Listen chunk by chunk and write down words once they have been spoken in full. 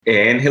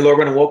And hello,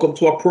 everyone, and welcome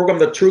to our program,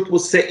 The Truth Will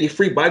Set You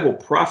Free Bible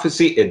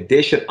Prophecy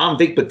Edition. I'm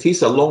Vic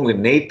Batista along with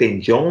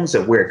Nathan Jones,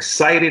 and we're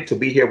excited to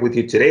be here with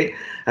you today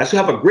as we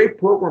have a great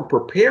program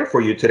prepared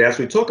for you today as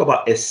we talk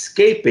about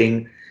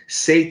escaping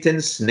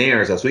Satan's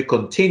snares as we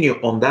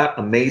continue on that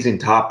amazing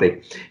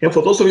topic. And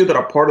for those of you that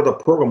are part of the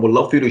program, we'd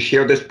love for you to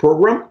share this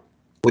program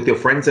with your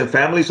friends and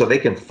family so they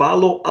can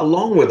follow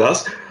along with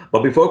us.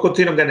 But before we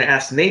continue, I'm going to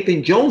ask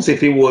Nathan Jones if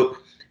he would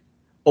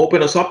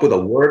open us up with a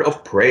word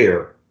of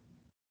prayer.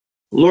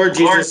 Lord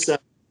Jesus,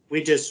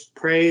 we just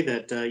pray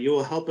that you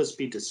will help us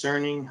be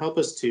discerning, help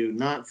us to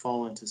not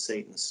fall into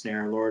Satan's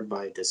snare, Lord,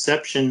 by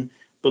deception,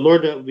 but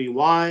Lord, that we'll be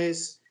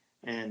wise,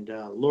 and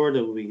Lord,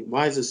 that we'll be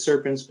wise as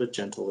serpents, but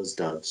gentle as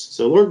doves.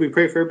 So Lord, we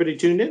pray for everybody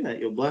tuned in that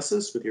you'll bless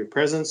us with your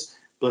presence,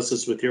 bless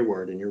us with your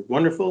word, in your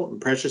wonderful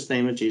and precious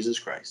name of Jesus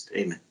Christ.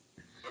 Amen.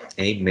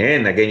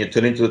 Amen. Again, you're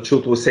tuning into The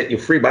Truth Will Set You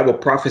Free Bible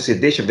Prophecy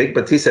Edition. Vic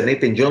Batista,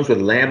 Nathan Jones with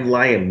Lamb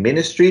Lion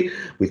Ministry.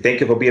 We thank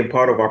you for being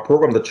part of our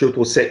program, The Truth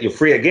Will Set You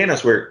Free. Again,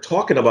 as we're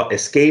talking about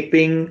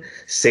escaping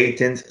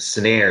Satan's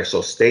snare.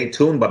 So stay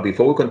tuned. But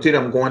before we continue,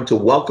 I'm going to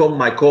welcome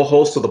my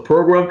co-host of the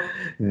program,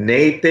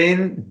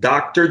 Nathan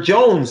Dr.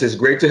 Jones. It's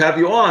great to have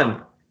you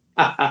on.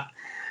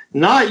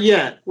 Not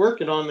yet.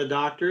 Working on the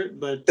doctorate,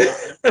 but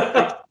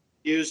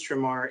used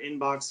from our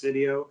inbox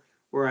video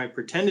where I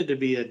pretended to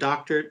be a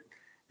doctorate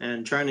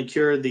and trying to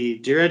cure the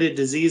dreaded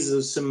disease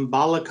of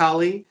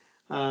symbolically.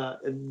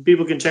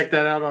 People can check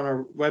that out on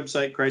our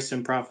website,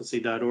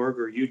 christinprophecy.org,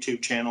 or YouTube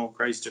channel,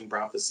 Christ in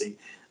Prophecy.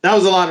 That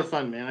was a lot of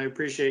fun, man. I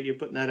appreciate you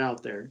putting that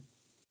out there.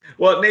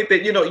 Well,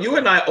 Nathan, you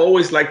and I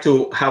always like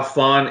to have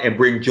fun and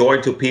bring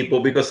joy to people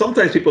because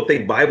sometimes people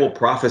think Bible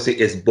prophecy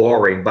is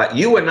boring, but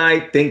you and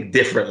I think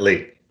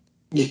differently.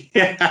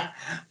 Yeah,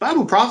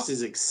 Bible prophecy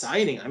is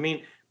exciting. I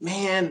mean,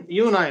 man,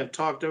 you and I have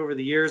talked over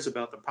the years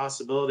about the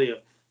possibility of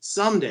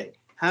someday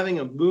having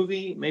a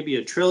movie, maybe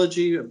a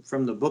trilogy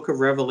from the book of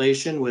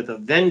Revelation with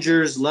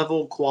Avengers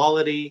level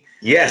quality.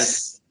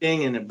 Yes.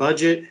 Thing and a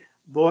budget.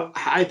 Boy,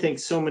 I think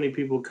so many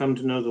people come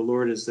to know the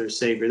Lord as their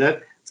Savior.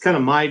 That's kind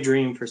of my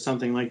dream for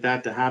something like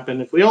that to happen.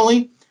 If we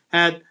only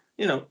had,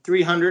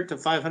 $300 to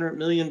 $500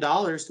 million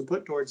to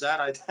put towards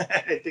that, I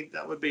think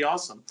that would be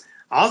awesome.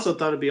 I also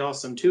thought it'd be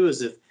awesome too,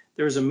 is if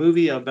there was a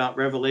movie about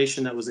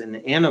Revelation that was in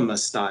anima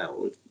style,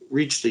 would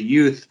reach the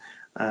youth.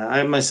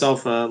 I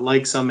myself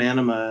like some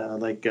anima,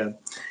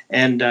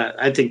 and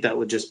I think that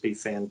would just be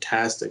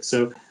fantastic.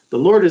 So the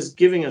Lord is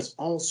giving us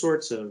all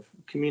sorts of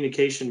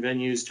communication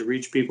venues to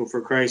reach people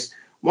for Christ.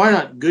 Why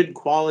not good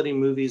quality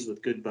movies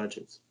with good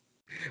budgets?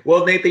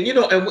 Well, Nathan,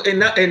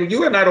 and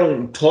you and I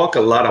don't talk a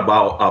lot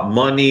about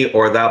money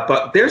or that,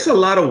 but there's a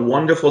lot of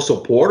wonderful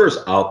supporters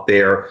out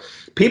there.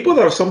 People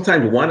that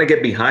sometimes want to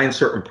get behind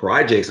certain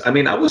projects. I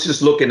mean, I was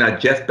just looking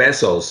at Jeff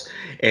Bezos,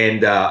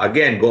 and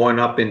again, going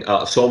up in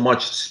so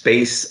much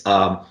space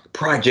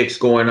projects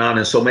going on,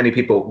 and so many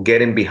people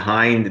getting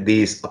behind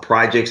these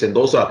projects, and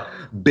those are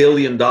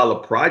billion-dollar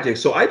projects.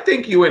 So I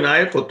think you and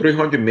I, for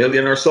 300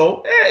 million or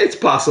so, it's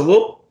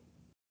possible.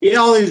 Yeah,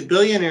 all these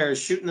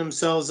billionaires shooting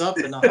themselves up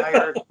in a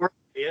higher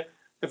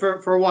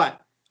for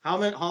what? How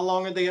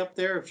long are they up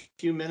there? A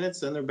few minutes,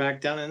 then they're back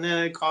down, and then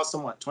it costs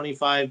them what,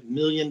 $25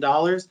 million?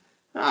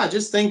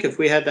 Just think if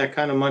we had that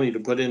kind of money to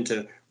put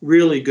into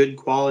really good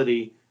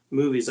quality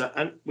movies.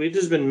 There's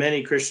just been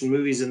many Christian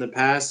movies in the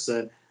past,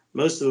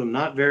 most of them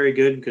not very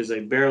good because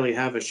they barely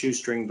have a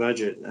shoestring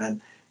budget. And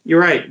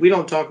you're right, we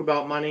don't talk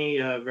about money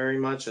very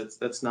much.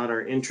 That's not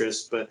our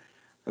interest, but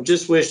I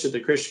just wish that the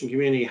Christian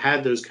community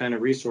had those kind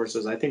of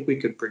resources. I think we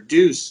could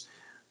produce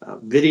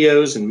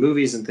videos and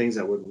movies and things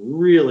that would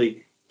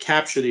really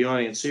capture the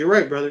audience. So you're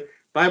right, brother.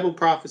 Bible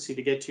prophecy,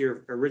 to get to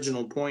your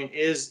original point,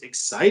 is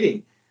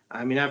exciting.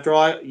 I mean, after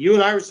all, you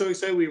and I were so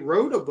excited, we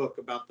wrote a book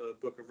about the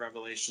book of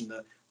Revelation,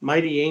 the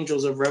mighty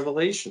angels of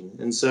Revelation.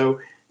 And so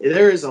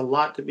there is a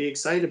lot to be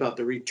excited about.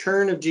 The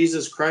return of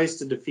Jesus Christ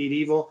to defeat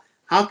evil.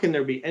 How can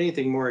there be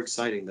anything more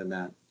exciting than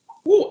that?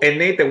 Ooh, and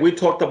Nathan, we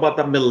talked about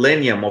the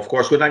millennium. Of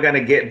course, we're not going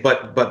to get,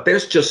 but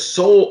there's just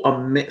so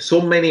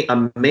many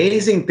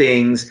amazing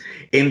things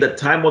in the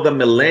time of the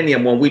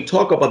millennium when we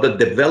talk about the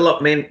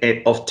development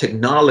of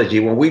technology.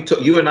 When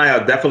you and I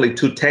are definitely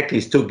two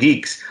techies, two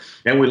geeks,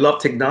 and we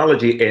love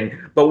technology.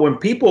 But when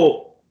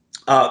people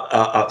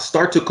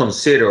start to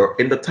consider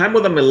in the time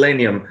of the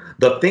millennium,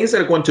 the things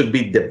that are going to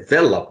be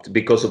developed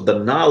because of the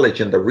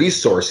knowledge and the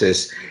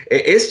resources,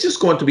 it's just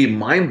going to be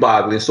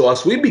mind-boggling. So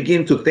as we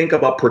begin to think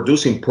about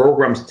producing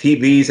programs,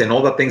 TVs, and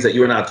all the things that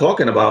you and I are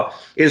talking about,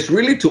 is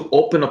really to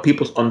open up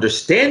people's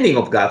understanding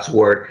of God's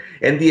word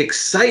and the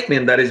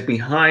excitement that is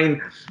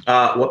behind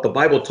what the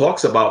Bible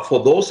talks about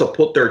for those who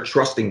put their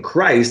trust in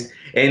Christ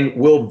and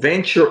will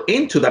venture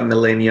into that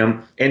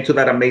millennium, into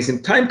that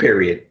amazing time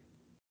period.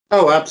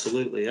 Oh,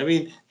 absolutely. I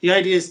mean, the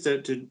idea is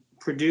to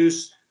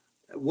produce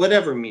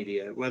whatever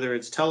media, whether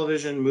it's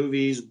television,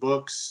 movies,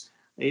 books,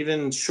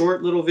 even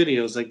short little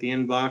videos like the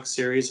Inbox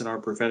series and our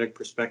Prophetic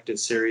Perspective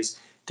series,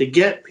 to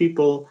get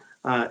people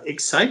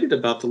excited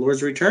about the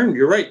Lord's return.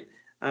 You're right.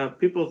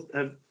 People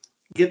have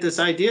get this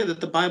idea that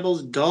the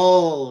Bible's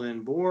dull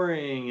and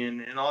boring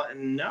and all,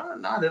 and no,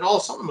 not at all.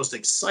 Some of the most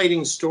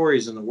exciting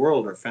stories in the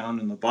world are found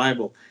in the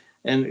Bible.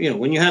 And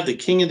when you have the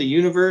King of the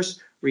universe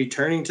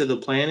returning to the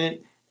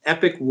planet,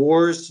 epic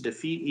wars to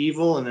defeat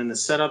evil, and then to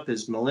set up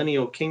his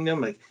millennial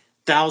kingdom, like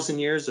 1,000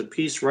 years of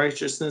peace,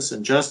 righteousness,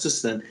 and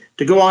justice, then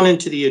to go on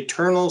into the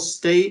eternal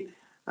state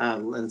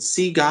and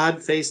see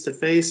God face to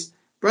face,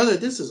 brother.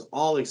 This is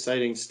all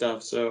exciting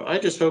stuff. So I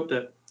just hope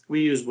that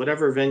we use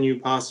whatever venue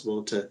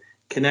possible to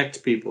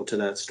connect people to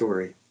that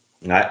story.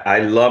 I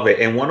love it.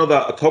 And one of the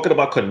talking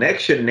about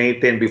connection,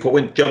 Nathan, before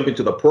we jump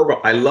into the program,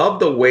 I love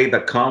the way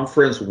the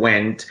conference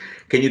went.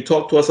 Can you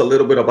talk to us a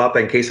little bit about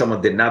that in case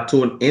someone did not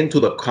tune into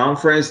the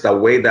conference, the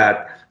way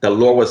that the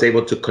Lord was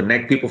able to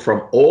connect people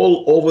from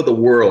all over the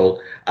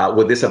world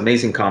with this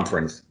amazing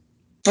conference?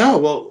 Oh,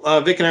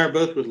 well, Vic and I are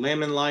both with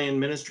Lamb and Lion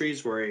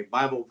Ministries. We're a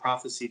Bible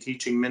prophecy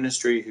teaching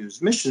ministry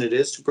whose mission it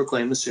is to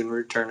proclaim the soon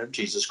return of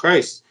Jesus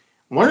Christ.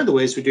 One of the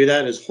ways we do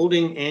that is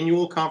holding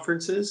annual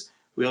conferences.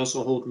 We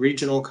also hold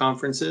regional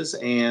conferences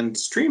and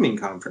streaming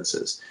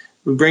conferences.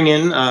 We bring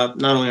in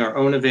not only our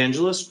own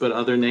evangelists, but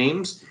other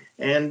names,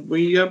 and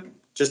we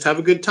just have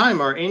a good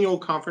time. Our annual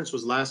conference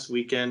was last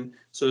weekend,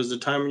 so as the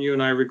time you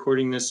and I are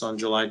recording this on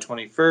July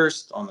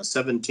 21st, on the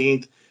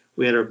 17th,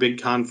 we had our big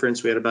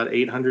conference. We had about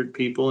 800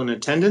 people in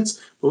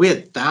attendance, but we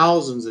had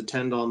thousands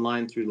attend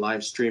online through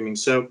live streaming.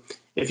 So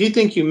if you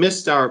think you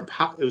missed it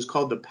was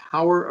called The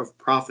Power of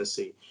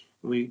Prophecy.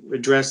 We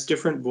addressed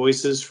different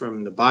voices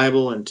from the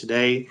Bible and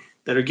today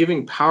that are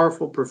giving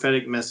powerful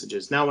prophetic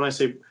messages. Now, when I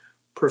say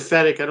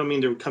prophetic, I don't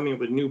mean they're coming up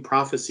with new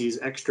prophecies,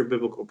 extra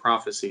biblical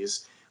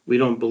prophecies. We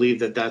don't believe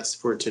that that's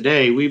for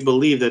today. We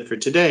believe that for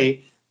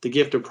today, the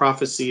gift of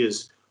prophecy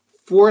is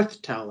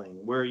forthtelling,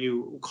 where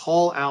you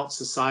call out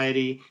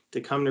society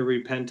to come to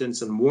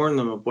repentance and warn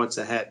them of what's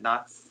ahead,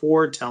 not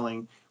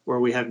foretelling,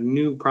 where we have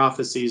new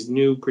prophecies,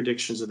 new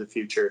predictions of the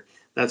future.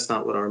 That's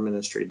not what our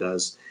ministry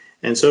does.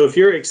 And so if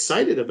you're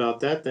excited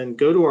about that, then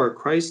go to our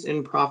Christ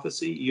in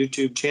Prophecy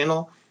YouTube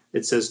channel.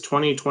 It says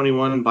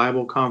 2021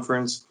 Bible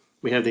Conference.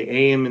 We have the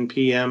AM and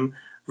PM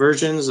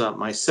versions.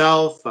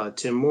 Myself,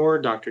 Tim Moore,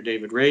 Dr.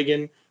 David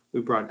Reagan.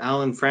 We brought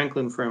Alan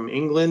Franklin from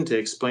England to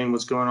explain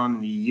what's going on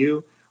in the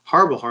EU.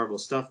 Horrible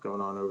stuff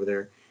going on over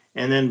there.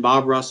 And then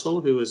Bob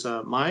Russell, who is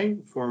my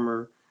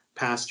former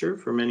pastor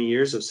for many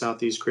years of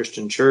Southeast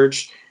Christian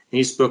Church.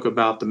 He spoke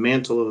about the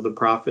mantle of the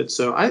prophet.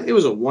 So it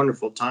was a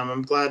wonderful time.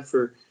 I'm glad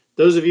for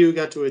those of you who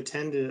got to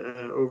attend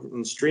over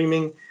in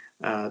streaming.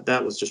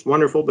 That was just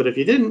wonderful. But if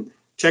you didn't,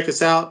 check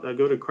us out.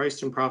 Go to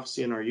Christ in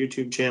Prophecy on our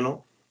YouTube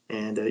channel,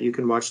 and you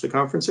can watch the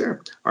conference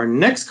there. Our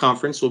next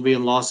conference will be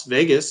in Las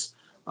Vegas,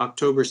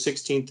 October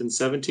 16th and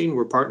 17th.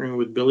 We're partnering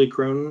with Billy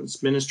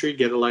Crone's ministry,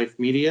 Get a Life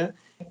Media,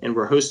 and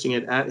we're hosting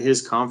it at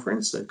his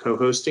conference and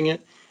co-hosting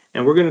it.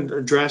 And we're going to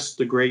address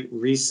the Great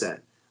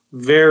Reset.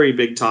 Very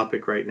big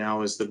topic right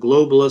now is the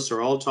globalists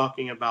are all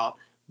talking about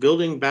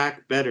building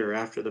back better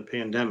after the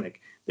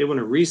pandemic. They want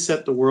to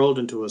reset the world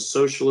into a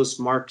socialist,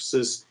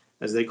 Marxist,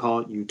 as they call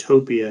it,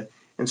 utopia.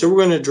 And so we're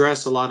going to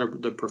address a lot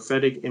of the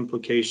prophetic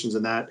implications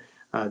of that.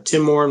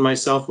 Tim Moore and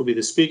myself will be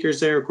the speakers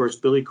there. Of course,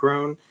 Billy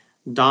Crone,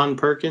 Don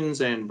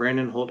Perkins, and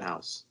Brandon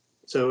Holthouse.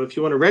 So if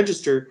you want to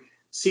register,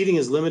 seating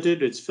is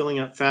limited. It's filling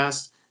up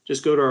fast.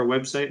 Just go to our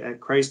website at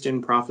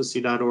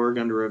christinprophecy.org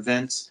under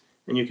events,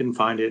 and you can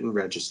find it and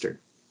register.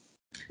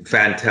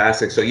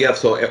 Fantastic. So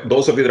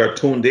those of you that are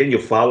tuned in, you're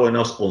following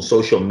us on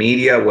social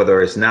media,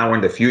 whether it's now or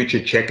in the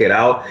future, check it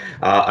out.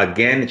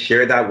 Again,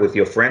 share that with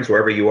your friends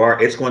wherever you are.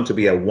 It's going to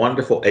be a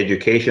wonderful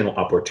educational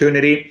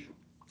opportunity.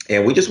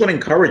 And we just want to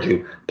encourage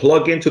you,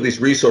 plug into these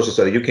resources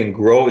so that you can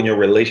grow in your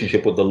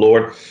relationship with the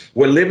Lord.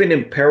 We're living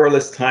in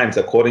perilous times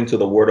according to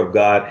the word of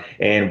God,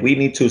 and we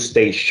need to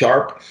stay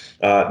sharp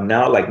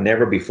now like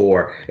never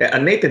before.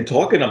 And Nathan,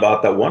 talking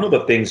about that, one of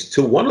the things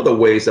too, one of the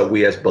ways that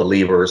we as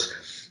believers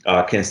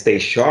can stay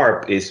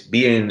sharp is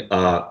being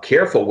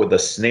careful with the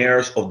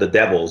snares of the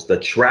devils, the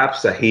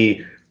traps that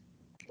he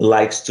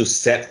likes to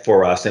set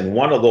for us. And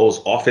one of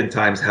those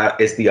oftentimes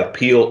is the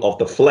appeal of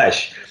the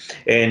flesh.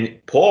 And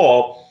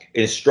Paul,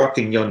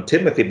 instructing young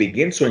Timothy,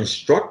 begins to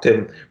instruct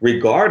him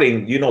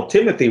regarding,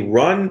 Timothy,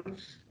 run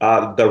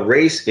the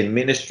race in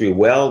ministry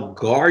well,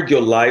 guard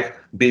your life,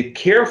 be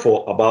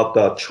careful about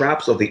the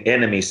traps of the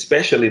enemy,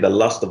 especially the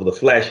lust of the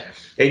flesh.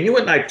 And you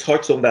and I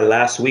touched on that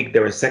last week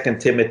there in 2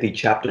 Timothy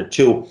chapter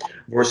 2,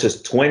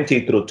 verses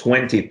 20 through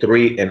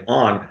 23 and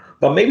on.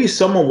 But maybe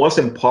someone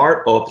wasn't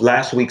part of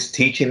last week's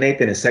teaching,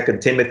 Nathan, in 2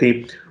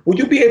 Timothy. Would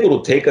you be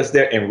able to take us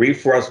there and read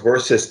for us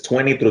verses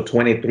 20 through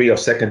 23 of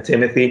 2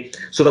 Timothy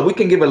so that we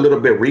can give a little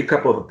bit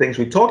recap of the things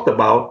we talked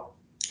about?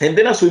 And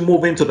then as we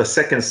move into the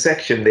second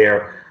section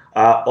there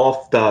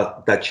of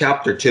the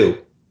chapter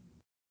 2.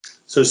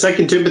 So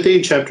 2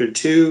 Timothy chapter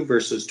 2,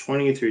 verses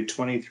 20 through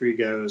 23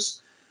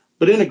 goes,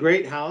 "But in a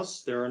great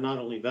house there are not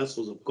only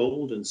vessels of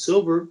gold and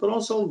silver, but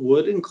also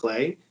wood and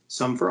clay,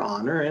 some for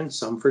honor and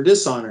some for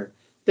dishonor.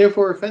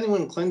 Therefore, if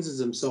anyone cleanses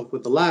himself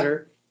with the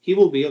latter, he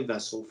will be a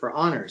vessel for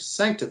honor,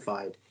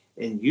 sanctified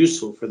and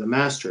useful for the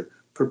master,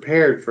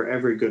 prepared for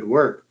every good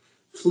work.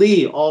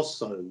 Flee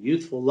also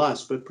youthful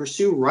lust, but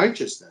pursue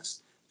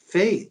righteousness,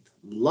 faith,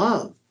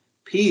 love,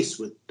 peace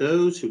with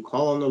those who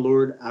call on the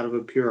Lord out of a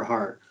pure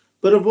heart.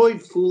 But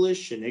avoid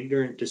foolish and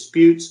ignorant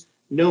disputes,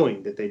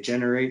 knowing that they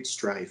generate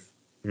strife.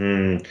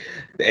 Mm.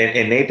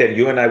 And Nathan,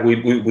 you and I,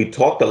 we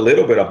talked a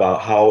little bit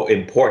about how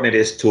important it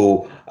is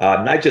to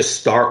not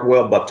just start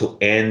well, but to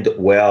end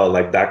well,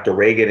 like Dr.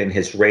 Reagan in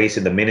his race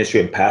in the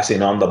ministry and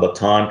passing on the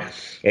baton.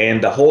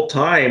 And the whole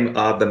time,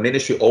 the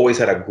ministry always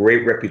had a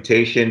great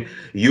reputation.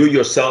 You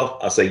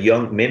yourself, as a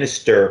young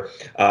minister,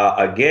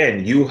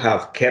 again, you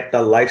have kept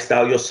a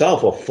lifestyle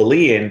yourself of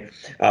fleeing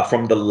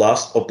from the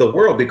lust of the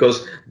world,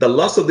 because the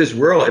lust of this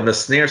world and the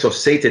snares of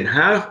Satan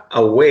have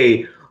a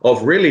way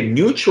of really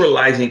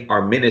neutralizing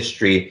our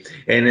ministry,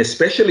 and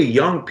especially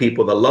young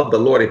people that love the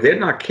Lord. If they're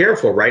not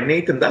careful, right,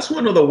 Nathan, that's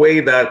one of the way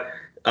that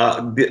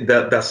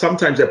that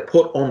sometimes they're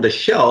put on the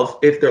shelf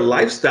if their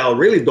lifestyle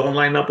really don't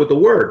line up with the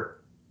Word.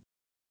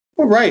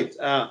 Well, right.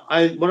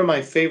 One of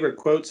my favorite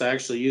quotes. I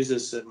actually used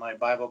this at my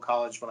Bible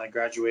college when I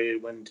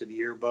graduated. Went into the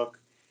yearbook.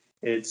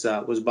 It's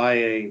was by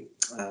a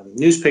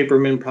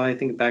newspaperman, probably I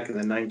think back in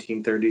the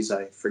 1930s.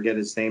 I forget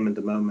his name at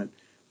the moment,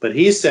 but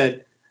he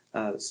said,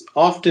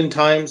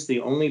 "Oftentimes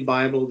the only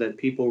Bible that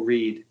people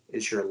read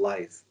is your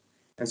life."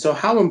 And so,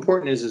 how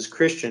important is as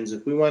Christians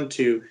if we want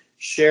to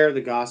share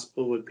the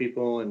gospel with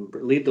people and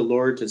lead the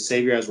Lord to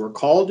Savior as we're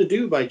called to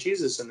do by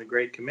Jesus in the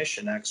Great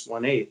Commission, Acts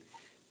 1:8,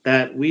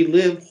 that we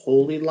live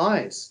holy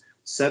lives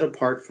set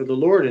apart for the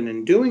Lord. And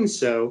in doing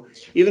so,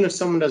 even if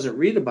someone doesn't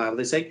read the Bible,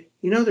 they say,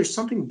 there's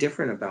something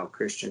different about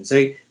Christians.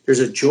 There's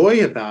a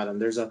joy about them.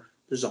 There's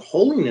a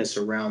holiness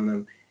around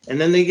them.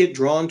 And then they get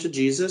drawn to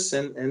Jesus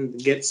and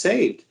get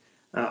saved.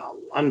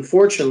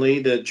 Unfortunately,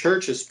 the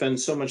church has spent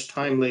so much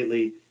time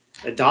lately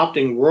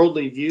adopting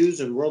worldly views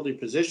and worldly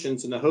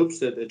positions in the hopes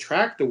that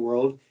attract the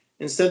world.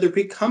 Instead, they're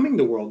becoming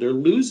the world. They're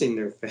losing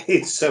their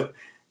faith. So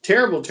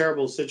terrible,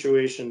 terrible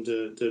situation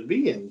to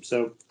be in.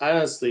 So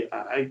honestly,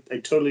 I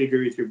totally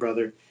agree with you,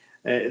 brother.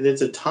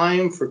 It's a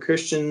time for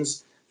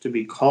Christians to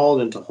be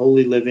called into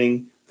holy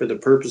living for the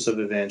purpose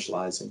of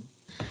evangelizing.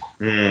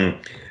 Mm.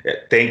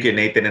 Thank you,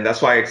 Nathan. And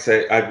that's why I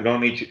said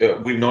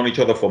we've known each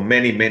other for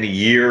many, many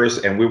years,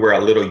 and we were a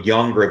little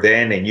younger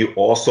then, and you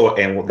also.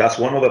 And that's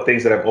one of the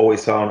things that I've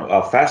always found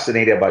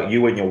fascinating about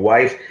you and your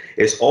wife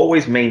is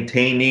always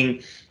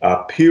maintaining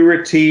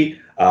purity,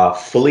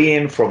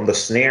 fleeing from the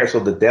snares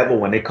of the devil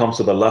when it comes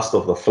to the lust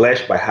of the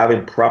flesh by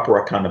having proper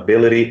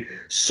accountability,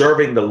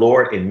 serving the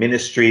Lord in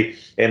ministry.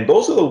 And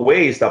those are the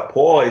ways that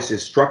Paul is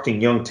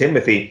instructing young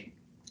Timothy,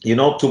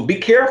 to be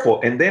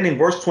careful. And then in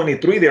verse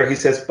 23 there, he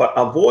says, but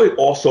avoid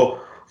also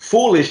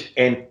foolish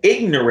and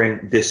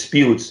ignorant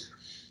disputes,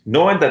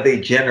 knowing that they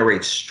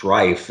generate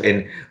strife.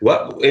 And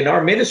what in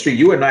our ministry,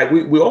 you and I,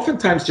 we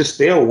oftentimes just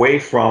stay away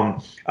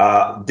from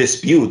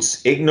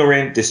disputes,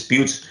 ignorant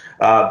disputes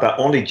that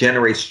only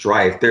generate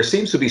strife. There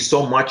seems to be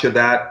so much of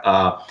that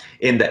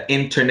in the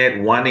internet,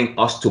 wanting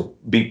us to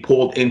be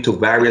pulled into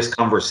various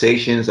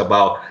conversations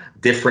about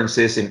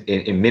differences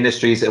in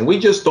ministries, and we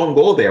just don't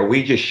go there.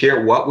 We just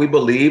share what we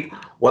believe,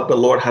 what the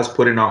Lord has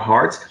put in our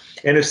hearts.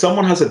 And if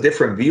someone has a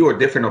different view or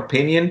different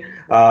opinion,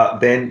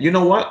 then you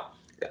know what,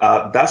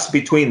 that's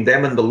between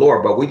them and the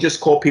Lord. But we just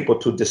call people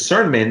to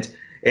discernment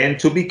and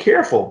to be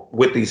careful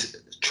with these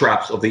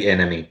traps of the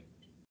enemy.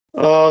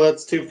 Oh,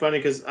 that's too funny,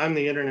 because I'm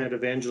the internet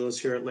evangelist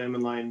here at Lamb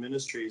and Lion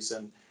Ministries.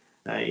 And,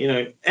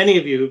 any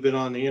of you who've been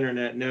on the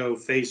internet know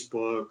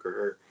Facebook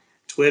or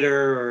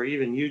Twitter or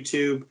even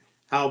YouTube,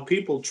 how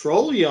people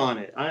troll you on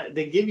it.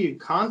 They give you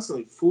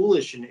constantly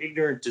foolish and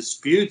ignorant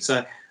disputes.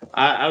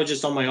 I was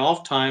just on my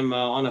off time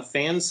on a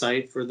fan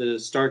site for the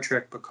Star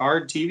Trek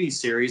Picard TV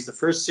series. The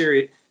first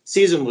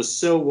season was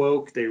so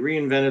woke. They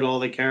reinvented all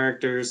the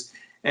characters.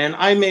 And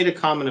I made a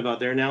comment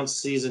about they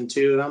announced season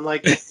 2. And I'm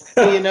like,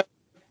 well,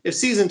 if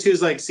season 2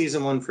 is like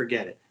season 1,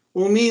 forget it.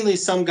 Well, immediately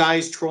some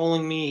guy's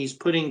trolling me. He's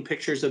putting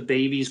pictures of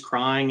babies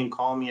crying and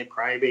calling me a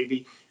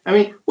crybaby. I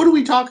mean, what are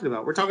we talking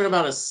about? We're talking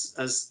about a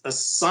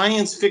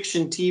science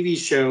fiction TV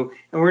show,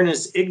 and we're in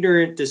this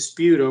ignorant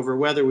dispute over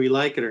whether we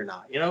like it or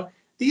not.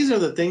 These are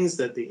the things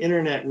that the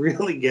internet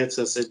really gets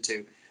us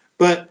into.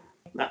 But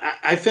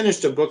I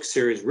finished a book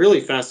series,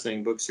 really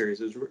fascinating book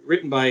series. It was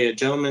written by a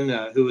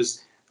gentleman who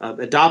was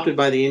adopted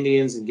by the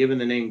Indians and given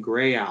the name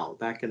Gray Owl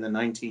back in the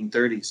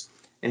 1930s.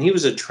 And he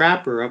was a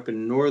trapper up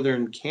in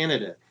northern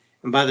Canada.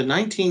 And by the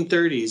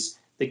 1930s,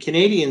 the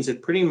Canadians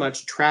had pretty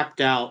much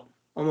trapped out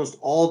almost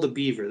all the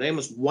beaver. They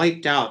almost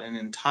wiped out an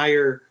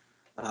entire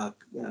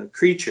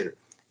creature.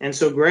 And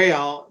so Gray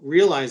Owl,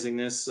 realizing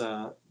this,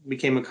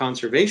 became a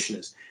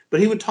conservationist.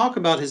 But he would talk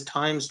about his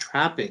times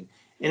trapping.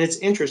 And it's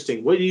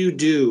interesting. What do you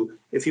do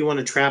if you want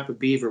to trap a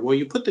beaver? Well,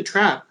 you put the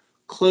trap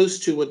close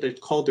to what they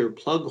call their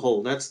plug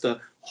hole. That's the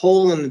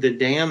hole in the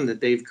dam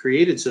that they've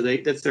created. So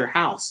that's their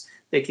house.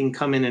 They can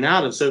come in and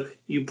out of. So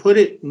you put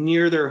it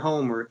near their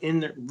home or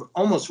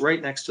almost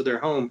right next to their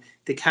home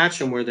to catch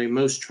them where they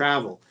most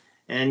travel.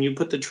 And you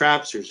put the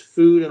traps, there's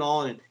food and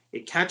all, and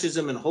it catches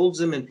them and holds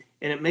them, and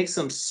it makes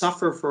them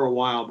suffer for a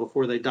while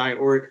before they die,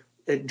 or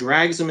it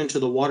drags them into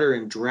the water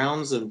and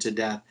drowns them to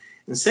death.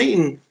 And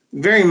Satan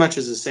very much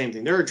is the same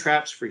thing. There are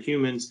traps for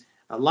humans.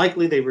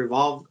 Likely they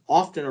revolve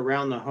often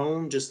around the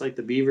home, just like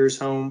the beaver's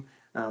home,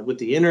 with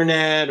the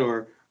internet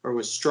or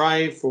with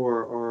strife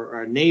or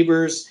our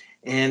neighbors.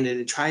 And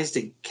it tries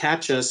to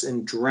catch us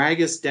and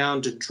drag us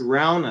down to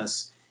drown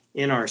us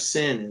in our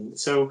sin. And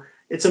so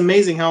it's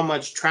amazing how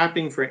much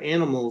trapping for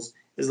animals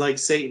is like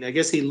Satan. I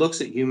guess he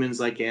looks at humans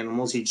like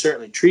animals. He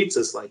certainly treats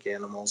us like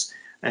animals,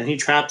 and he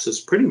traps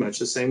us pretty much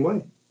the same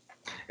way.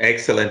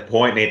 Excellent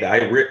point, Nate.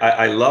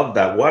 I love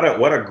that.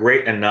 What a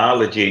great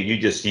analogy you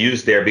just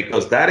used there,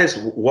 because that is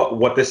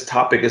what this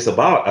topic is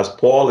about. As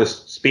Paul is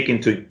speaking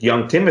to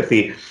young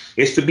Timothy,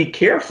 is to be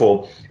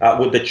careful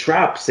with the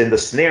traps and the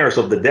snares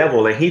of the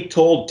devil. And he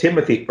told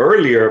Timothy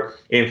earlier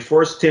in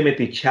 1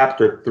 Timothy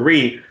chapter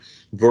 3,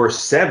 verse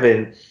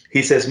 7.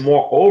 He says,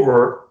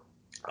 moreover,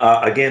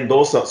 again,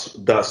 those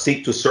that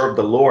seek to serve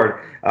the Lord,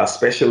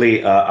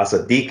 especially as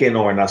a deacon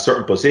or in a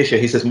certain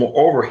position, he says,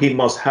 moreover, he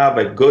must have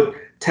a good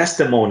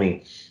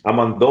testimony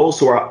among those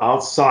who are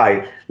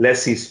outside,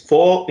 lest he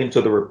fall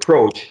into the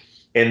reproach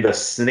and the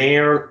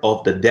snare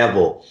of the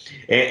devil.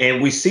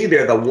 And we see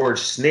there the word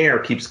snare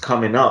keeps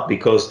coming up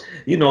because,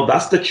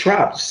 that's the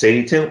trap.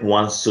 Satan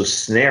wants to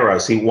snare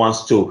us. He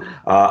wants to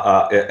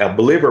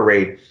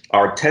obliterate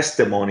our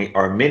testimony,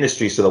 our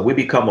ministry, so that we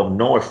become of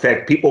no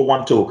effect. People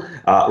want to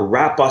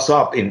wrap us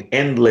up in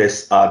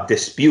endless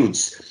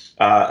disputes.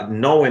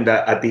 Knowing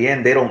that at the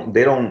end they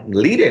don't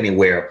lead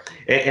anywhere,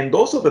 and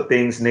those are the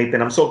things, Nathan.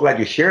 I'm so glad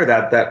you share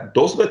that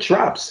those are the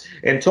traps.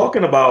 And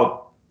talking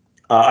about,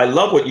 I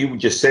love what you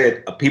just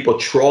said. People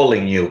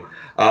trolling you.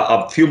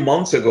 A few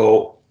months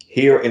ago,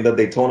 here in the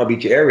Daytona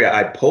Beach area,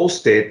 I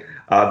posted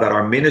that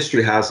our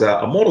ministry has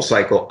a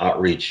motorcycle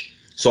outreach.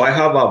 So I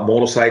have a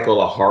motorcycle,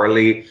 a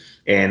Harley.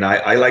 And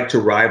I like to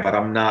ride, but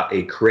I'm not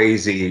a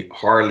crazy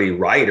Harley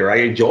rider. I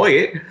enjoy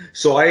it.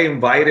 So I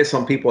invited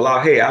some people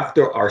out. Hey,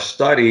 after our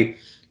study,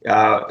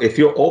 if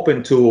you're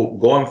open to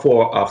going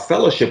for a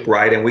fellowship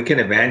ride and we can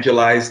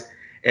evangelize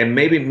and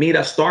maybe meet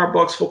at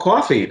Starbucks for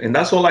coffee. And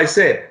that's all I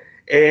said.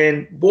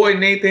 And boy,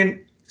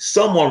 Nathan,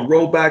 someone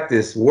wrote back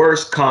this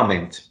worst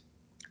comment,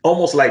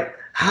 almost like,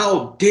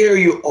 how dare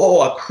you,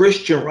 a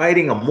Christian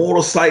riding a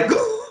motorcycle?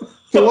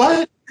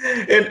 What?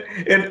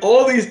 and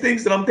all these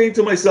things that I'm thinking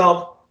to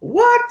myself,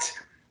 what?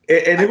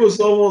 And it was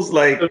almost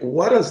like,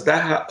 what does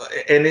that have?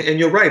 And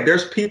you're right.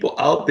 There's people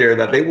out there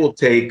that they will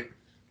take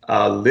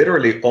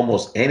literally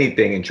almost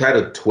anything and try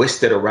to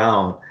twist it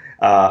around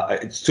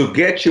to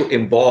get you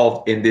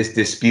involved in these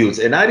disputes.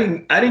 And I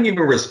didn't even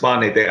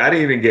respond to anything. I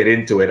didn't even get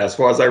into it, as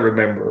far as I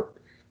remember.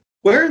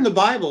 Where in the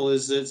Bible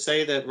does it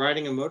say that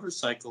riding a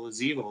motorcycle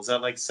is evil? Is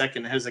that like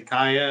Second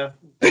Hezekiah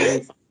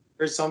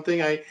or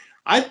something?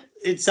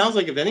 It sounds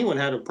like if anyone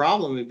had a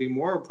problem, it'd be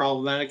more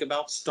problematic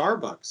about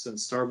Starbucks, and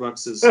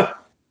Starbucks is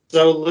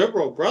so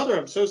liberal. Brother,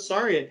 I'm so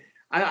sorry.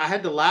 I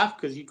had to laugh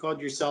because you called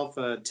yourself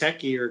a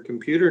techie or a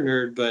computer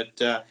nerd,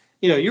 but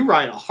you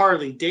ride a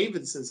Harley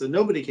Davidson, so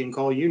nobody can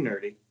call you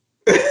nerdy.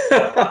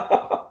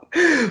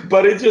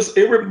 But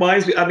it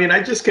reminds me. I mean,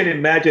 I just can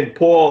imagine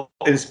Paul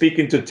in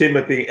speaking to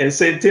Timothy and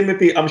saying,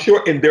 Timothy, I'm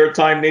sure in their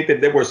time,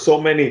 Nathan, there were so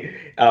many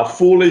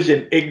foolish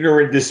and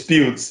ignorant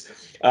disputes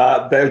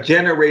that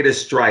generated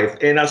strife.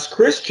 And as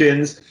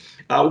Christians,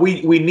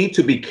 we need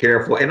to be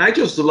careful. And I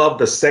just love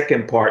the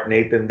second part,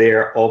 Nathan,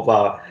 there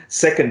of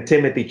 2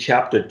 Timothy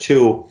chapter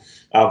 2,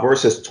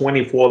 verses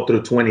 24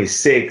 through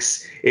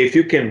 26. If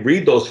you can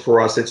read those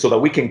for us, and so that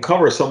we can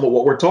cover some of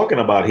what we're talking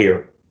about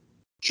here.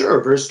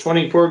 Sure. Verse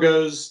 24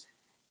 goes,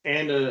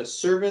 and a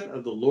servant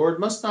of the Lord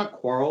must not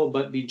quarrel,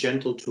 but be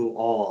gentle to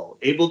all,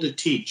 able to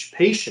teach,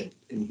 patient,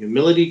 in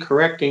humility,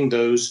 correcting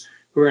those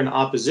who are in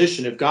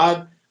opposition. If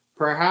God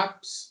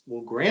perhaps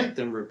will grant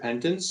them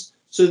repentance,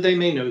 so that they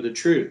may know the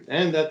truth,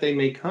 and that they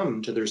may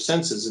come to their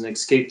senses and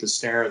escape the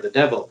snare of the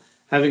devil,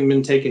 having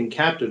been taken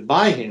captive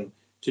by him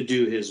to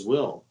do his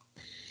will.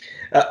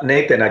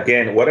 Nathan,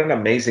 again, what an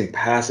amazing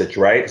passage,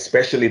 right?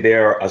 Especially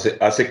there as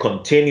it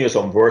continues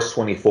on verse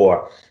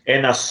 24.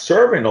 And a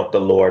servant of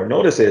the Lord,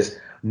 notice this,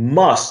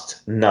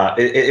 must not,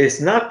 it's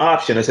not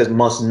option. It says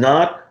must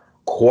not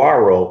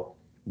quarrel,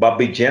 but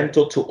be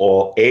gentle to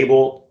all,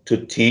 able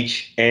to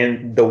teach,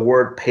 and the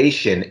word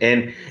patient.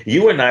 And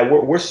you and I,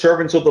 we're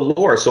servants of the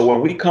Lord. So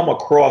when we come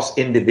across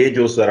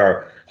individuals that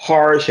are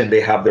harsh and they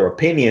have their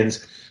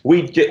opinions,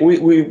 we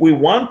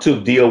want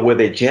to deal with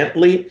it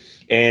gently,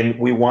 and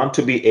we want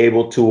to be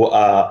able to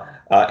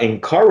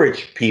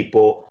encourage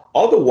people.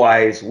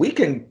 Otherwise, we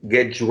can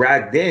get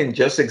dragged in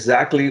just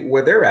exactly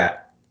where they're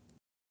at.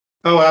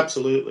 Oh,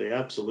 absolutely.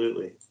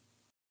 Absolutely.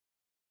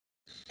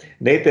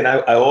 Nathan,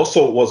 I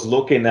also was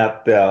looking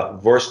at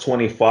verse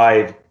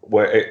 25,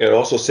 where it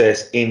also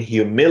says, in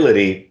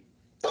humility,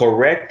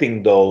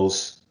 correcting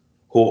those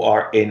who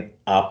are in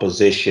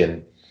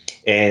opposition.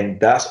 And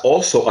that's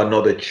also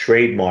another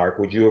trademark,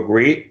 would you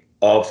agree,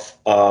 of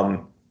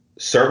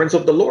servants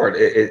of the Lord,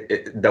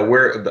 that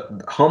we're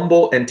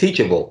humble and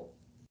teachable.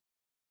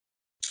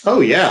 Oh,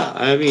 yeah.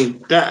 I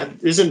mean, that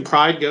isn't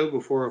pride go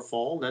before a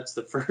fall? That's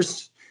the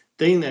first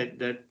thing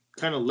that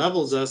kind of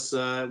levels us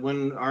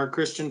when our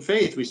Christian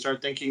faith, we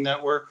start thinking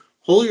that we're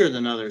holier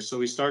than others. So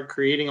we start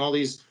creating all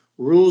these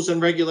rules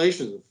and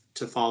regulations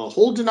to follow.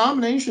 Whole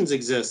denominations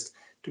exist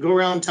to go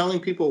around telling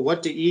people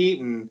what to eat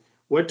and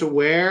what to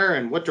wear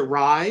and what to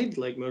ride,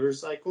 like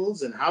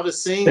motorcycles, and how to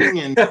sing.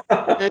 And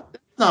it's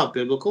not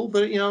biblical,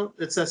 but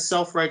it's a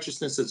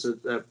self-righteousness. It's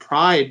a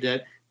pride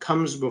that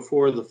comes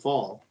before the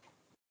fall.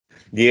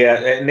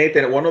 Yeah,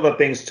 Nathan, one of the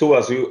things too,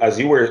 as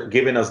you were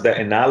giving us the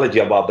analogy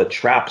about the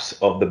traps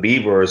of the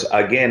beavers,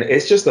 again,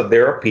 it's just that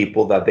there are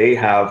people that they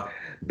have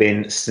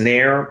been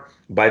snared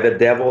by the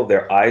devil,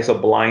 their eyes are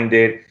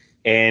blinded,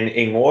 and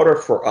in order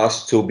for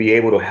us to be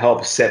able to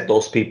help set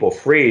those people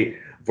free,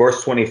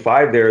 verse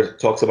 25 there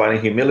talks about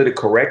in humility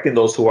correcting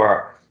those who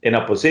are in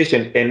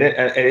opposition, and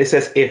it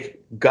says, if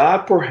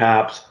God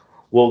perhaps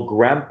will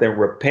grant them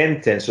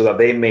repentance so that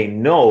they may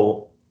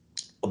know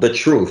the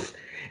truth.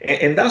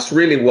 And that's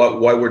really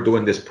why we're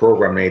doing this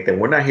program, Nathan.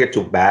 We're not here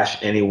to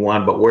bash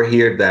anyone, but we're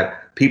here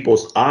that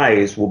people's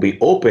eyes will be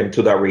open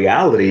to the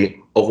reality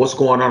of what's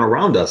going on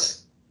around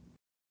us.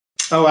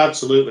 Oh,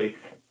 absolutely.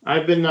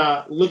 I've been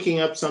looking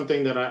up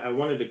something that I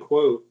wanted to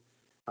quote.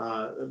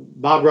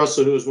 Bob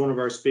Russell, who was one of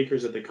our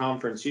speakers at the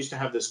conference, used to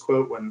have this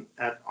quote when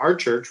at our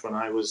church when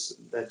I was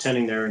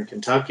attending there in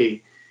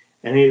Kentucky.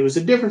 And it was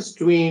a difference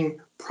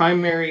between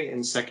primary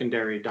and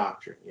secondary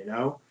doctrine,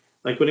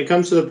 Like when it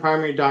comes to the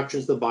primary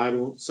doctrines of the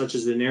Bible, such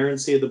as the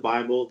inerrancy of the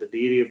Bible, the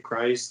deity of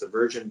Christ, the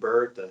virgin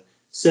birth, the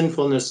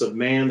sinfulness of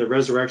man, the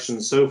resurrection,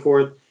 and so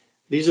forth,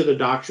 these are the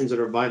doctrines that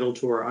are vital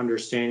to our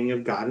understanding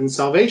of God and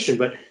salvation.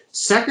 But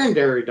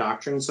secondary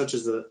doctrines, such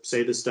as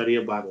the study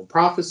of Bible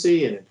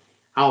prophecy and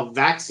how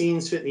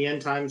vaccines fit in the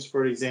end times,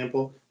 for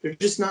example, they're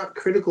just not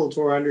critical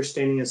to our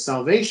understanding of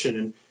salvation.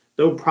 And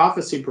though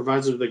prophecy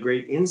provides us with a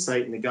great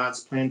insight into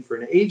God's plan for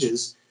the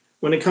ages,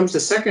 when it comes to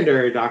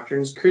secondary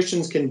doctrines,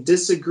 Christians can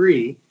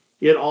disagree,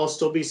 yet all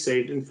still be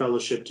saved in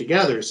fellowship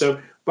together.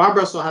 So Bob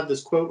Russell had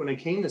this quote, when it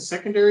came to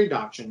secondary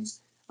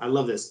doctrines, I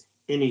love this,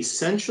 in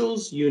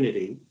essentials,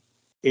 unity,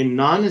 in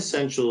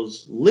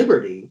non-essentials,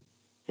 liberty,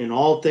 in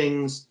all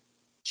things,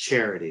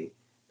 charity.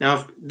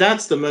 Now,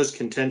 that's the most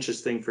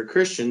contentious thing for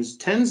Christians,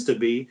 tends to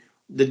be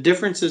the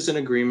differences in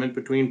agreement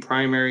between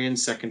primary and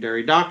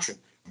secondary doctrine.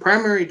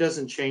 Primary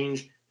doesn't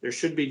change. There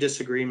should be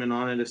disagreement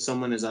on it if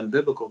someone is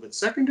unbiblical. But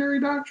secondary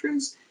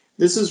doctrines,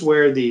 this is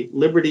where the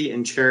liberty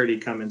and charity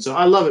come in. So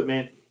I love it,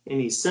 man. In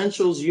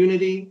essentials,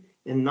 unity.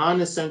 In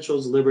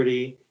non-essentials,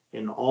 liberty.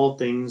 In all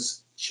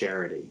things,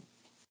 charity.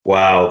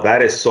 Wow,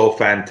 that is so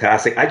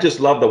fantastic. I just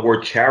love the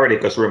word charity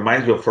because it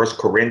reminds me of 1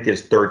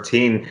 Corinthians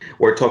 13,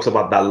 where it talks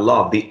about that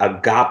love, the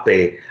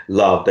agape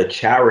love, the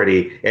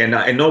charity. And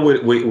I know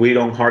we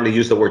don't hardly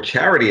use the word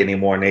charity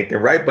anymore, Nathan,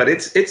 right? But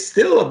it's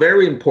still a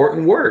very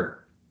important word.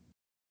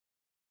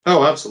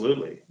 Oh,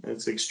 absolutely.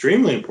 It's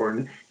extremely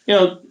important.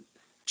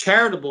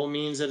 Charitable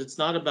means that it's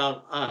not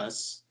about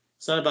us.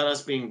 It's not about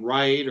us being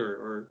right,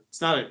 or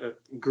it's not a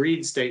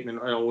greed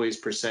statement always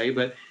per se,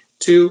 but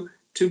to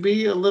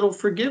be a little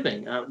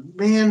forgiving.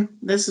 Man,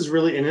 this is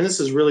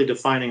really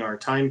defining our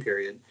time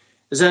period,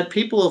 is that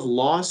people have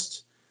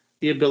lost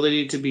the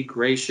ability to be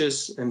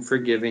gracious and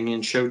forgiving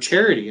and show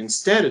charity.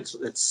 Instead, it's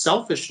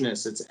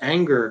selfishness, it's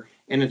anger,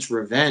 and it's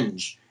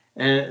revenge.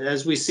 And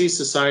as we see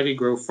society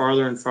grow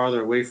farther and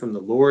farther away from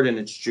the Lord and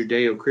its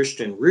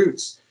Judeo-Christian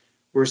roots,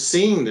 we're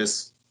seeing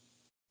this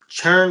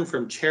churn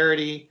from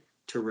charity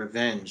to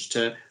revenge,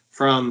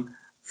 from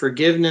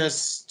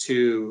forgiveness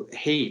to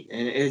hate.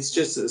 And it's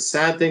just a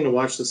sad thing to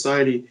watch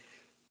society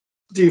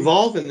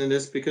devolve into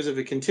this, because if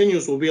it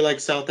continues, we'll be like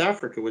South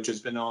Africa, which has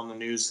been on the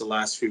news the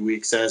last few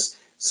weeks, as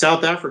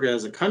South Africa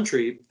as a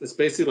country is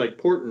basically like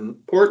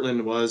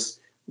Portland was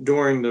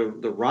during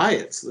the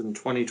riots in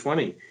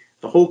 2020.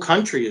 The whole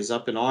country is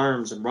up in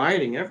arms and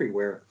rioting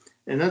everywhere.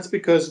 And that's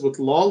because with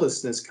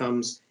lawlessness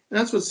comes, and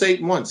that's what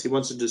Satan wants. He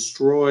wants to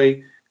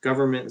destroy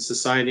government and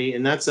society,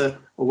 and that's a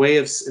way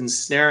of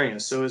ensnaring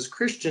us. So as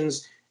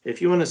Christians,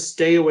 if you want to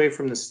stay away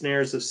from the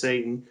snares of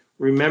Satan,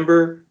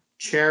 remember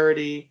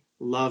charity,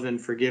 love,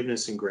 and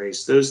forgiveness and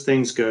grace. Those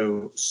things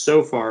go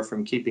so far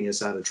from keeping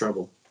us out of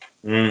trouble.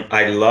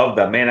 I love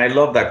that, man. I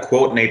love that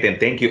quote, Nathan.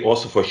 Thank you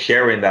also for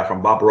sharing that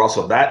from Bob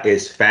Russell. That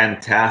is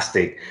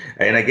fantastic.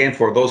 And again,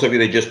 for those of you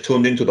that just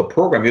tuned into the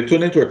program, you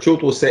tuned into a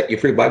Truth Will Set You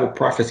Free Bible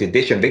Prophecy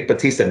Edition. Vic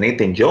Batista,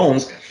 Nathan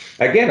Jones.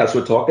 Again, as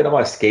we're talking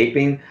about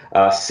escaping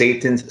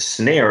Satan's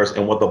snares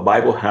and what the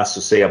Bible has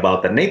to say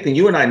about that. Nathan,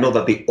 you and I know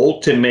that the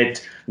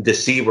ultimate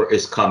deceiver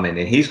is coming,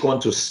 and he's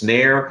going to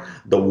snare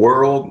the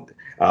world.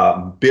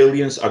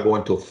 Billions are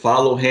going to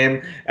follow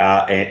him.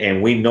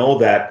 And we know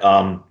that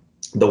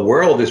the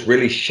world is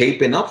really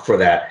shaping up for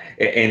that.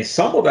 And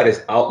some of that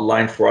is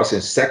outlined for us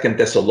in 2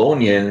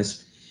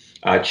 Thessalonians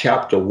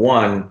chapter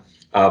 1,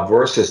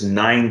 verses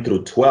 9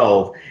 through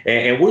 12.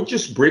 And we're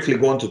just briefly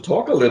going to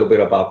talk a little bit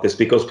about this,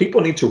 because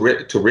people need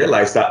to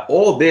realize that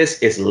all this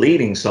is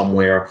leading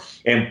somewhere.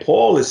 And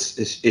Paul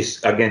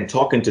is again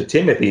talking to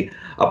Timothy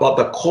about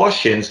the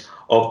cautions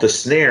of the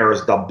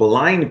snares that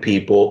blind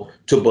people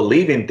to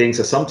believe in things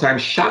that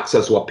sometimes shocks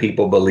us what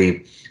people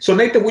believe. So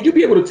Nathan, would you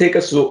be able to take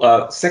us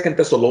to 2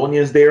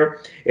 Thessalonians there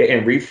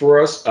and read for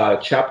us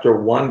chapter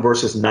 1,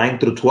 verses 9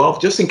 through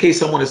 12, just in case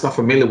someone is not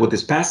familiar with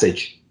this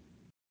passage?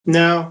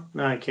 No,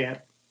 I can't.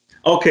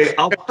 Okay,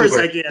 I'll Of course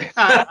do I it.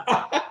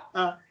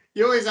 can.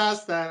 You always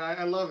ask that.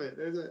 I love it.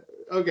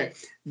 Okay.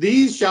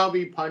 These shall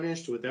be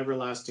punished with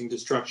everlasting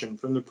destruction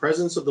from the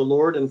presence of the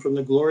Lord and from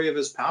the glory of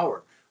his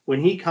power,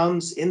 when he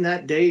comes in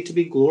that day to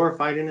be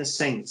glorified in his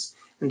saints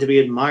and to be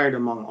admired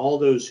among all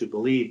those who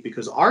believe,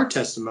 because our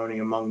testimony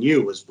among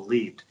you was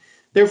believed.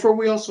 Therefore,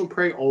 we also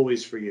pray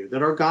always for you,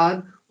 that our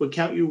God would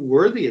count you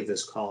worthy of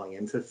this calling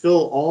and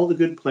fulfill all the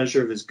good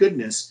pleasure of his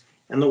goodness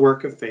and the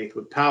work of faith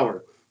with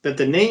power, that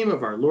the name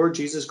of our Lord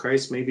Jesus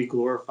Christ may be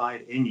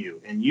glorified in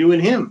you, and you in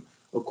him,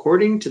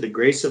 according to the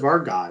grace of our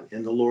God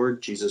and the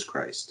Lord Jesus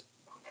Christ.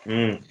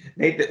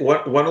 Nate,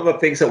 one of the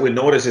things that we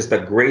notice is the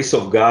grace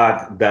of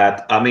God.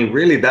 That, I mean,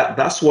 really,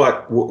 that's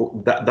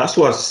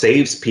what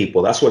saves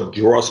people. That's what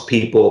draws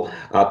people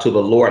to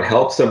the Lord,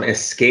 helps them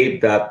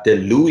escape that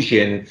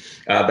delusion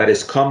that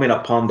is coming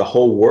upon the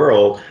whole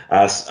world.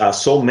 As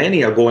so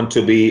many are going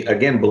to be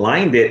again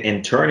blinded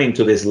and turning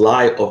to this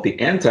lie of the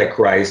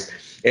Antichrist.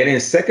 And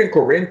in 2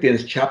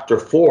 Corinthians chapter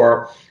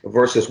 4,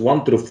 verses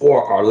 1 through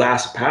 4, our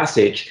last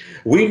passage,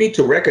 we need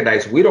to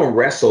recognize we don't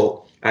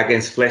wrestle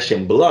against flesh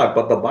and blood,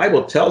 but the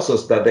Bible tells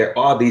us that there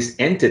are these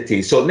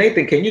entities. So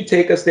Nathan, can you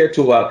take us there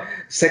to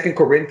 2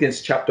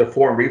 Corinthians chapter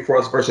 4 and read for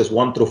us verses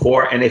 1 through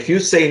 4? And if you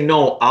say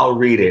no, I'll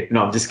read it.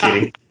 No, I'm just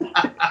kidding.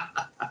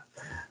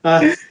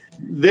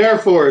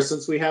 Therefore,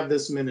 since we have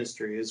this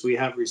ministry, as we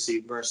have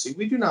received mercy,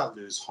 we do not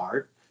lose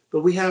heart,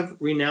 but we have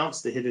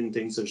renounced the hidden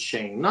things of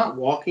shame, not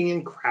walking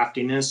in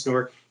craftiness,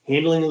 nor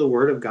handling the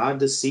word of God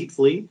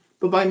deceitfully,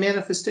 but by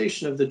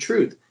manifestation of the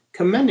truth,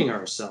 commending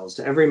ourselves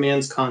to every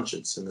man's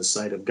conscience in the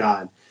sight of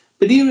God.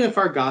 But even if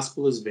our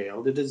gospel is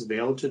veiled, it is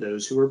veiled to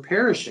those who are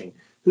perishing,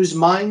 whose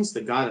minds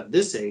the God of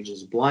this age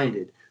is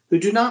blinded, who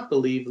do not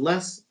believe,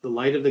 lest the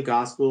light of the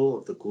gospel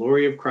of the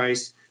glory of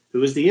Christ,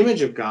 who is the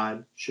image of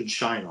God, should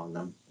shine on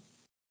them.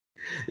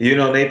 You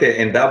know, Nathan,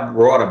 and that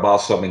brought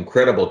about some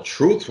incredible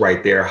truth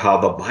right there,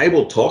 how the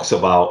Bible talks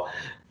about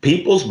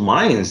people's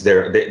minds.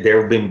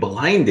 They've been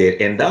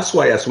blinded. And that's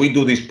why as we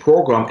do this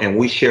program and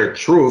we share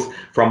truth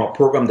from a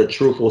program, The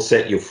Truth Will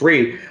Set You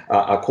Free,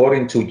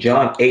 according to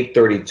John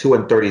 8:32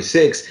 and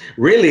 36,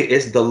 really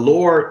it's the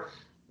Lord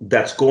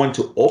that's going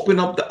to open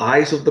up the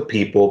eyes of the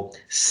people,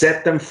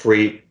 set them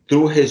free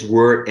through his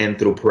word and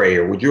through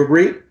prayer. Would you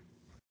agree?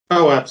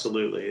 Oh,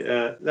 absolutely.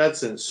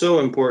 That's so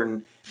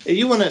important. If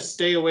you want to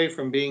stay away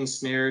from being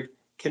snared,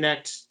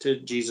 connect to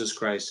Jesus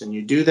Christ. And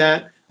you do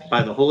that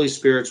by the Holy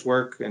Spirit's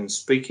work and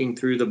speaking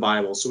through the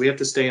Bible. So we have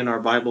to stay in our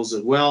Bibles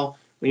as well.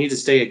 We need to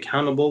stay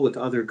accountable with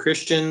other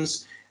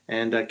Christians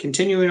and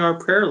continuing our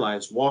prayer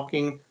lives,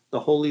 walking the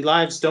holy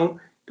lives. Don't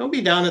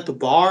be down at the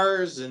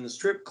bars and the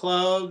strip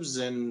clubs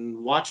and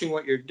watching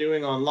what you're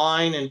doing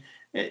online. And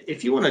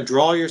if you want to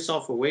draw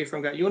yourself away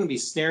from God, you want to be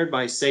snared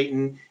by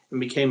Satan and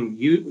became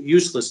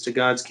useless to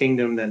God's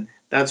kingdom, then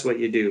that's what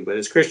you do. But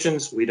as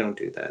Christians, we don't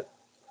do that.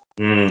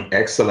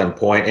 Excellent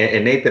point.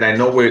 And Nathan, I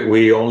know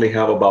we only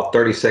have about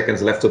 30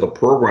 seconds left of the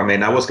program.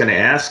 And I was going to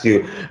ask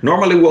you,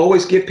 normally we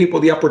always give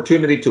people the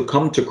opportunity to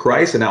come to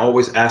Christ. And I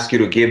always ask you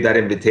to give that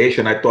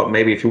invitation. I thought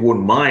maybe if you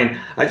wouldn't mind,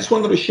 I just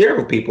wanted to share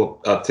with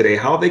people today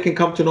how they can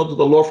come to know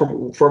the Lord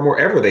from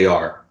wherever they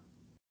are.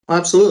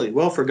 Absolutely.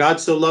 Well, for God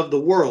so loved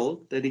the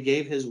world that he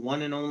gave his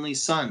one and only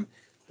Son,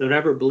 that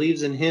whoever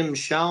believes in him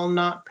shall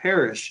not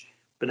perish,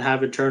 but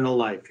have eternal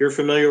life. You're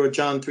familiar with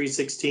John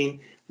 3:16.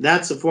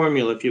 That's the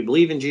formula. If you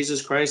believe in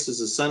Jesus Christ as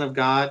the Son of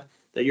God,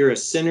 that you're a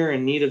sinner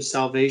in need of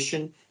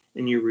salvation,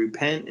 and you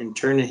repent and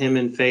turn to him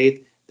in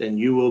faith, then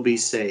you will be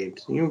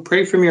saved. You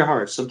pray from your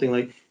heart, something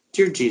like,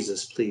 Dear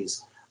Jesus,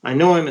 please, I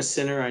know I'm a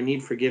sinner. I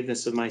need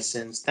forgiveness of my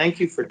sins. Thank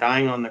you for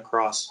dying on the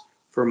cross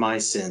for my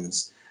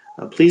sins.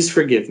 Please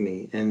forgive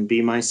me and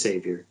be my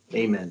Savior.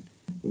 Amen.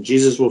 And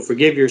Jesus will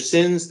forgive your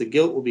sins, the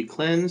guilt will be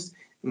cleansed,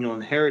 and you'll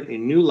inherit a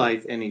new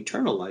life and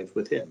eternal life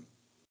with him.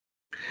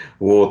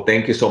 Well,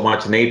 thank you so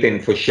much,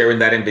 Nathan, for sharing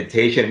that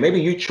invitation. Maybe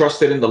you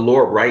trusted in the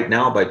Lord right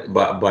now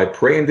by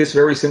praying this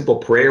very simple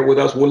prayer with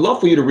us. We'd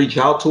love for you to reach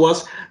out to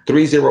us,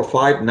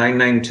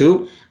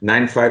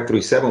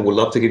 305-992-9537. We'd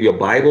love to give you a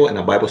Bible and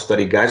a Bible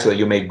study guide so that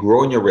you may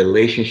grow in your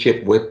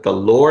relationship with the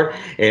Lord.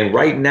 And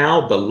right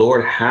now, the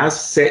Lord has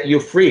set you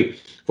free.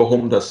 For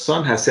whom the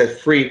Son has set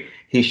free,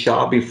 he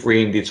shall be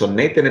free indeed. So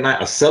Nathan and I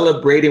are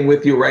celebrating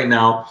with you right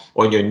now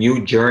on your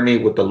new journey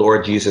with the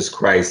Lord Jesus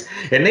Christ.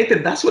 And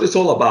Nathan, that's what it's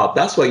all about.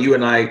 That's why you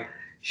and I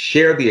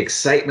share the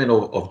excitement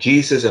of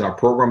Jesus in our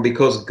program,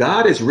 because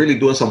God is really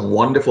doing some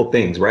wonderful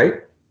things,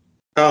 right?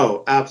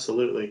 Oh,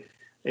 absolutely.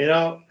 You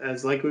know,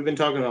 as like we've been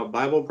talking about,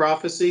 Bible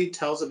prophecy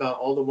tells about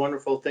all the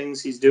wonderful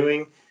things he's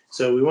doing.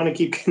 So we want to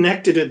keep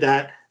connected to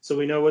that so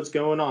we know what's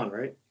going on,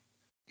 right?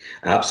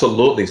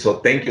 Absolutely. So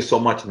thank you so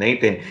much,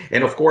 Nathan.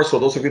 And of course, for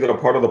those of you that are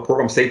part of the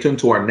program, stay tuned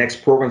to our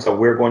next programs that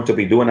we're going to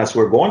be doing, as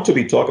we're going to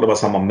be talking about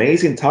some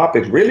amazing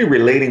topics really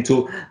relating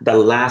to the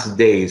last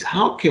days.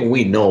 How can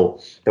we know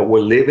that we're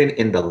living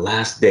in the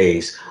last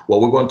days? Well,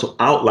 we're going to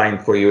outline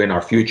for you in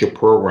our future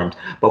programs.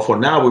 But for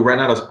now, we ran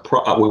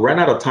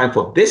out of time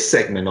for this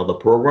segment of the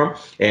program.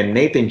 And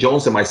Nathan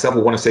Jones and myself,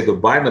 we want to say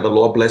goodbye. May the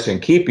Lord bless you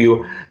and keep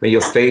you. May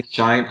your face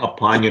shine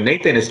upon you.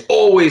 Nathan, it's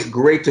always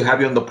great to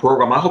have you on the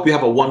program. I hope you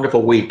have a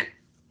wonderful week.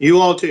 You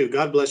all too.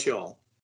 God bless you all.